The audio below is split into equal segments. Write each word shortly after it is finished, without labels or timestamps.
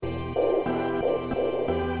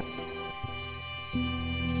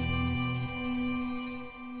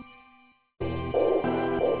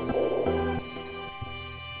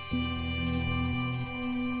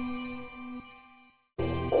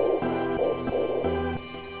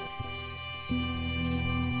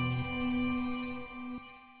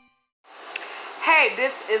Hey,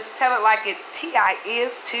 this is Tell It Like It T.I.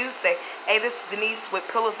 is Tuesday. Hey, this is Denise with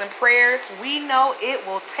Pillars and Prayers. We know it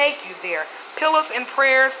will take you there. Pillars and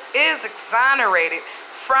Prayers is exonerated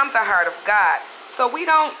from the heart of God. So we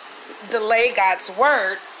don't delay God's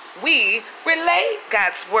word. We relay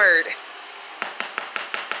God's word.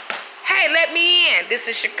 Hey, let me in. This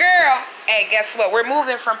is your girl. Hey, guess what? We're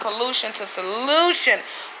moving from pollution to solution,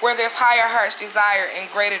 where there's higher heart's desire and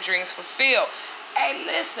greater dreams fulfilled. Hey,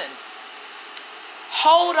 listen.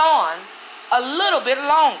 Hold on a little bit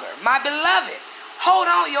longer, my beloved. Hold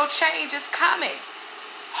on, your change is coming.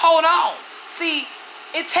 Hold on. See,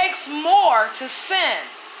 it takes more to sin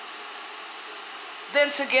than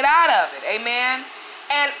to get out of it. Amen.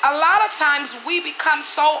 And a lot of times we become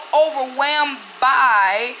so overwhelmed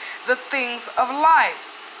by the things of life.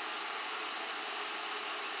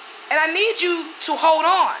 And I need you to hold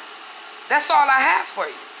on. That's all I have for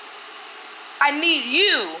you. I need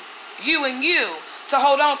you and you to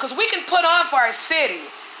hold on, because we can put on for our city.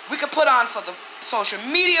 We can put on for the social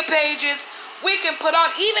media pages. We can put on,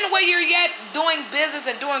 even when you're yet doing business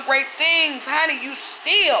and doing great things, honey, you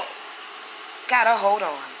still gotta hold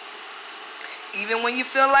on. Even when you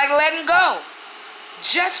feel like letting go,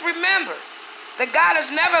 just remember that God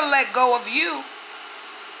has never let go of you.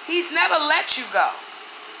 He's never let you go.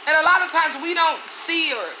 And a lot of times we don't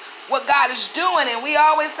see what God is doing, and we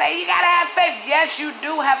always say, you gotta have faith. Yes, you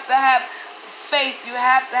do have to have faith. You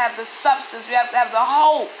have to have the substance. You have to have the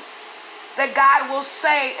hope that God will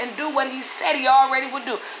say and do what he said he already would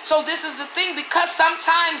do. So this is the thing, because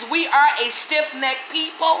sometimes we are a stiff-necked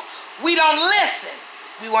people. We don't listen.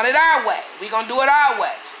 We want it our way. We're going to do it our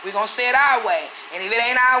way. We're going to say it our way. And if it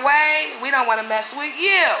ain't our way, we don't want to mess with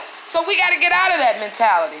you. So we got to get out of that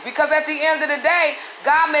mentality, because at the end of the day,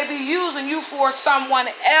 God may be using you for someone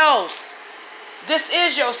else. This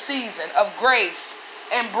is your season of grace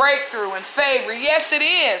and breakthrough and favor. Yes, it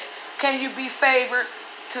is. Can you be favored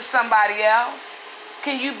to somebody else?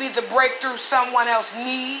 Can you be the breakthrough someone else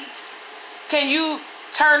needs? Can you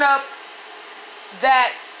turn up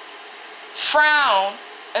that frown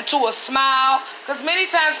into a smile? Because many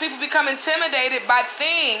times people become intimidated by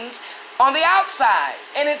things on the outside,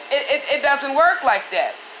 and it doesn't work like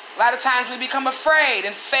that. A lot of times we become afraid,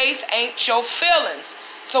 and faith ain't your feelings.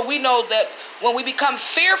 So we know that when we become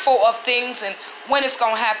fearful of things, and when it's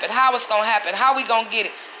going to happen, how it's going to happen, how we going to get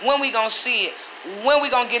it, when we going to see it, when we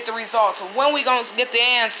going to get the results, or when we going to get the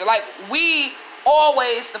answer. Like, we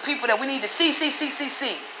always the people that we need to see.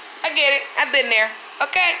 I get it. I've been there.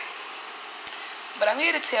 Okay. But I'm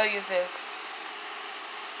here to tell you this.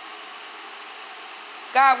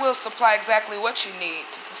 God will supply exactly what you need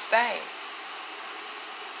to sustain.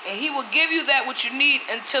 And he will give you that what you need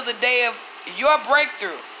until the day of your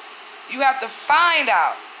breakthrough. You have to find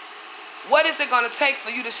out, what is it going to take for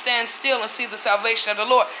you to stand still and see the salvation of the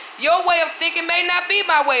Lord? Your way of thinking may not be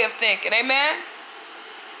my way of thinking. Amen.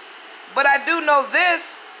 But I do know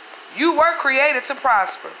this. You were created to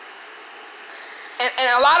prosper.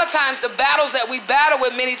 And a lot of times the battles that we battle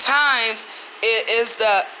with many times is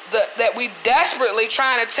that we desperately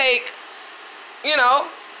trying to take,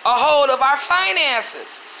 a hold of our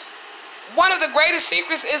finances. One of the greatest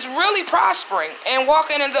secrets is really prospering and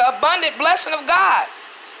walking in the abundant blessing of God.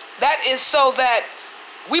 That is so that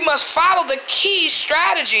we must follow the key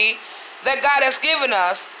strategy that God has given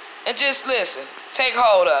us, and just listen, take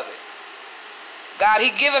hold of it. God,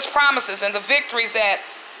 he give us promises and the victories that,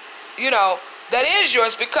 that is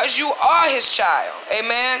yours, because you are his child.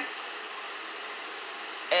 Amen.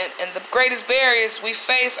 And the greatest barriers we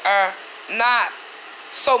face are not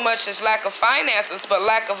so much as lack of finances, but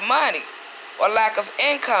lack of money or lack of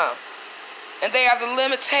income. And they are the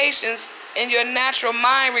limitations in your natural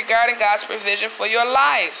mind regarding God's provision for your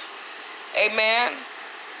life. Amen.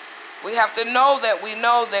 We have to know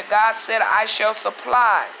that God said, I shall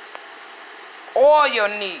supply all your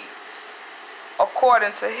needs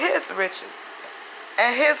according to his riches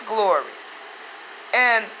and his glory.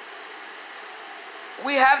 And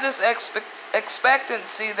we have this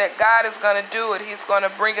expectancy that God is going to do it. He's going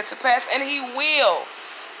to bring it to pass, and he will.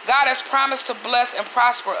 God has promised to bless and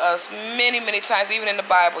prosper us many, many times, even in the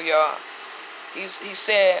Bible, y'all. He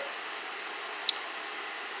said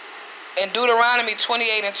in Deuteronomy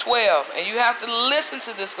 28:12, and you have to listen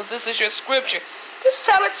to this, because this is your scripture. This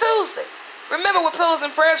Tell It Tuesday. Remember, with Pillars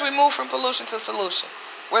and Prayers, we move from pollution to solution,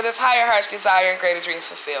 where there's higher heart's desire and greater dreams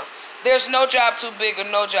fulfilled. There's no job too big or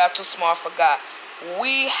no job too small for God.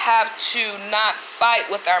 We have to not fight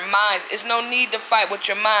with our minds. There's no need to fight with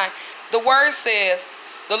your mind. The word says,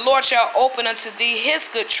 the Lord shall open unto thee his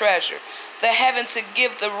good treasure, the heaven to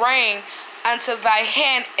give the rain unto thy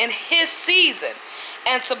hand in his season,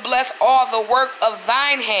 and to bless all the work of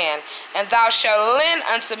thine hand. And thou shalt lend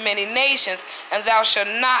unto many nations, and thou shalt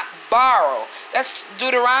not borrow. That's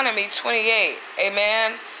Deuteronomy 28,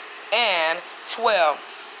 amen, and 12.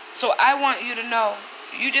 So I want you to know,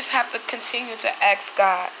 you just have to continue to ask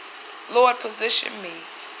God, Lord, position me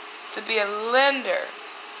to be a lender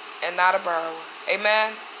and not a borrower.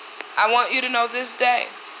 Amen. I want you to know this day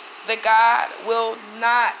that God will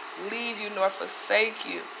not leave you nor forsake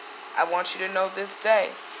you. I want you to know this day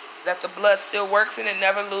that the blood still works and it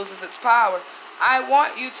never loses its power. I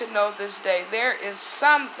want you to know this day there is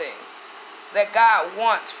something that God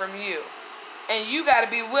wants from you, and you got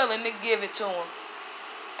to be willing to give it to him.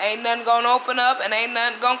 Ain't nothing going to open up and ain't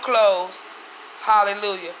nothing going to close.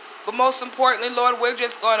 Hallelujah. But most importantly, Lord, we're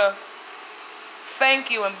just going to thank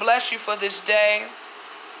you and bless you for this day.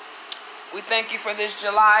 We thank you for this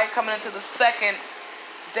July, coming into the second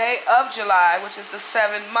day of July, which is the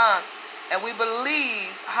 7th month. And we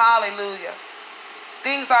believe, hallelujah,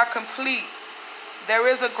 things are complete. There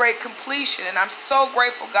is a great completion. And I'm so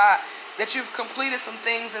grateful, God, that you've completed some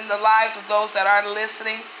things in the lives of those that are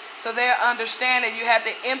listening. So they understand that you had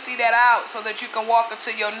to empty that out so that you can walk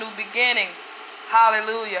into your new beginning.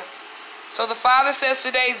 Hallelujah. So the Father says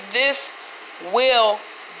today, this will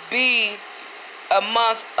be a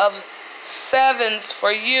month of 7s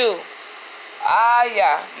for you.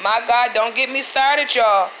 Yeah. My God, don't get me started,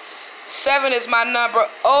 y'all. 7 is my number,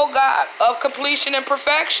 oh God, of completion and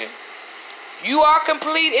perfection. You are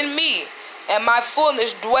complete in me, and my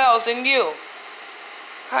fullness dwells in you.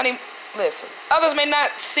 Honey, listen, others may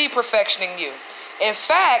not see perfection in you. In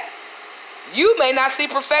fact, you may not see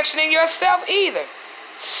perfection in yourself either.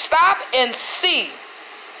 Stop and see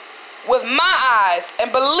with my eyes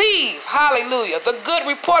and believe, hallelujah, the good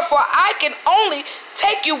report, for I can only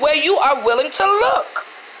take you where you are willing to look.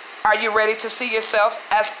 Are you ready to see yourself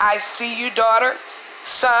as I see you, daughter,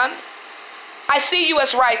 son? I see you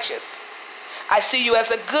as righteous. I see you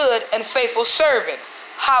as a good and faithful servant.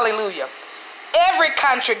 Hallelujah. Every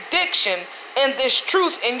contradiction in this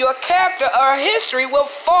truth in your character or history will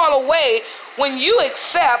fall away when you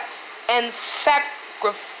accept and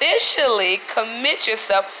sacrificially commit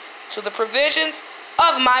yourself to the provisions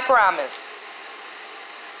of my promise.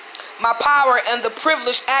 My power and the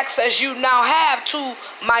privileged access you now have to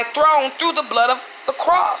my throne through the blood of the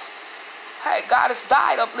cross. Hey, God has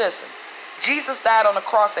died up. Listen, Jesus died on the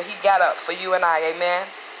cross and he got up for you and I. Amen.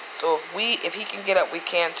 So if he can get up, we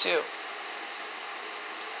can too.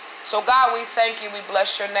 So God, we thank you. We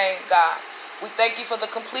bless your name, God. We thank you for the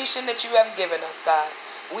completion that you have given us, God.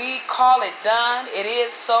 We call it done. It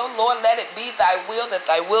is so. Lord, let it be thy will, that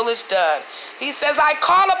thy will is done. He says, I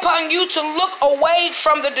call upon you to look away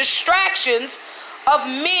from the distractions of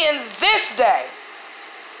men this day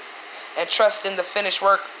and trust in the finished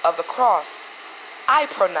work of the cross. I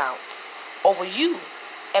pronounce over you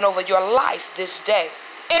and over your life this day,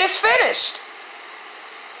 it is finished.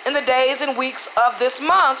 In the days and weeks of this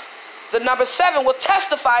month, the number 7 will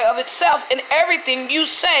testify of itself in everything you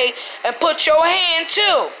say and put your hand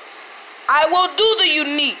to. I will do the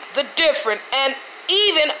unique, the different, and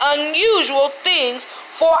even unusual things,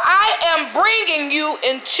 for I am bringing you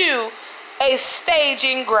into a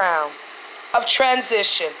staging ground of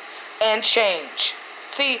transition and change.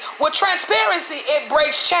 See, with transparency, it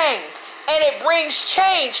breaks chains. And it brings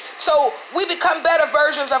change, so we become better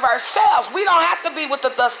versions of ourselves. We don't have to be with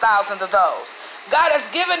the thousands of those. God has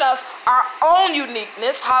given us our own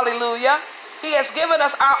uniqueness, hallelujah. He has given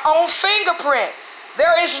us our own fingerprint.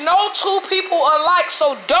 There is no two people alike,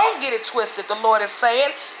 so don't get it twisted. The Lord is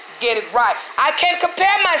saying, get it right. I can't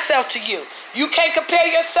compare myself to you. You can't compare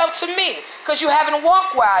yourself to me, because you haven't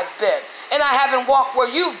walked where I've been, and I haven't walked where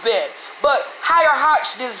you've been. But higher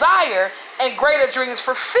hearts desire and greater dreams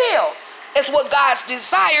fulfilled. Is what God's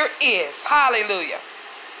desire is. Hallelujah.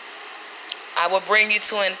 I will bring you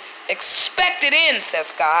to an expected end,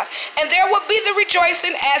 says God, and there will be the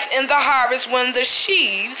rejoicing as in the harvest when the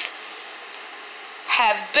sheaves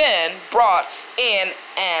have been brought in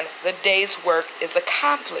and the day's work is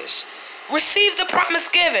accomplished. Receive the promise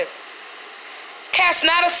given. Cast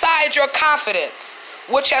not aside your confidence,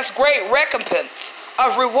 which has great recompense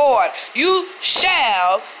of reward. You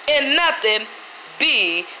shall in nothing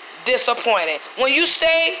be disappointed when you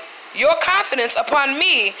stay your confidence upon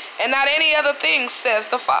me and not any other thing, says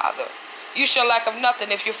the Father. You shall lack of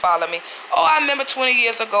nothing if you follow me. Oh, I remember 20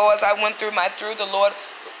 years ago as I went through the Lord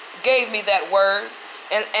gave me that word.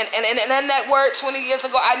 And in that word 20 years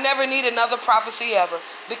ago, I never need another prophecy ever,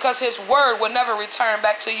 because his word will never return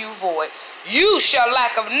back to you void. You shall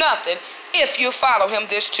lack of nothing if you follow him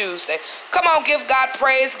this Tuesday. Come on, give God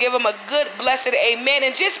praise. Give him a good, blessed amen.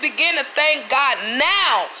 And just begin to thank God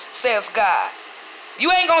now, says God.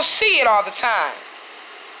 You ain't going to see it all the time.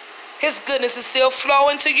 His goodness is still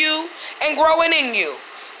flowing to you and growing in you.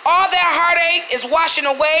 All that heartache is washing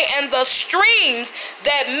away, and the streams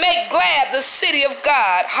that make glad the city of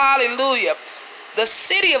God, hallelujah, the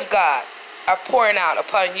city of God are pouring out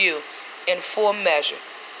upon you in full measure.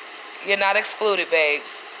 You're not excluded,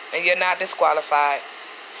 babes, and you're not disqualified.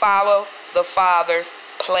 Follow the Father's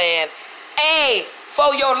plan A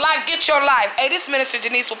for your life. Get your life. Hey, this Minister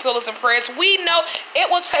Janice with Pillars and Prayers. We know it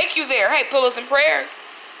will take you there. Hey, Pillars and Prayers,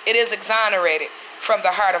 it is exonerated from the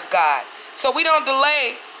heart of God. So we don't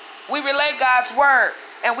delay. We relay God's word,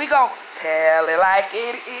 and we go tell it like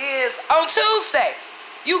it is on Tuesday.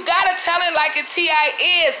 You got to tell it like it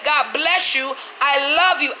T.I. is. God bless you. I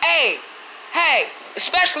love you. Hey,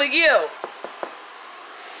 especially you.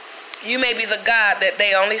 You may be the God that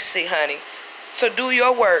they only see, honey. So do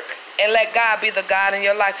your work and let God be the God in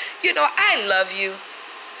your life. You know, I love you.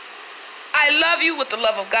 I love you with the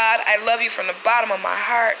love of God. I love you from the bottom of my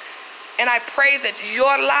heart. And I pray that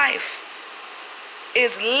your life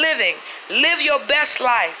is living. Live your best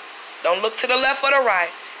life. Don't look to the left or the right.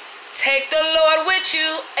 Take the Lord with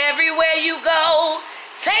you everywhere you go.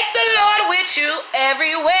 Take the Lord with you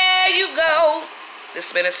everywhere you go. This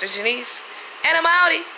is Minister Janice, and I'm outie.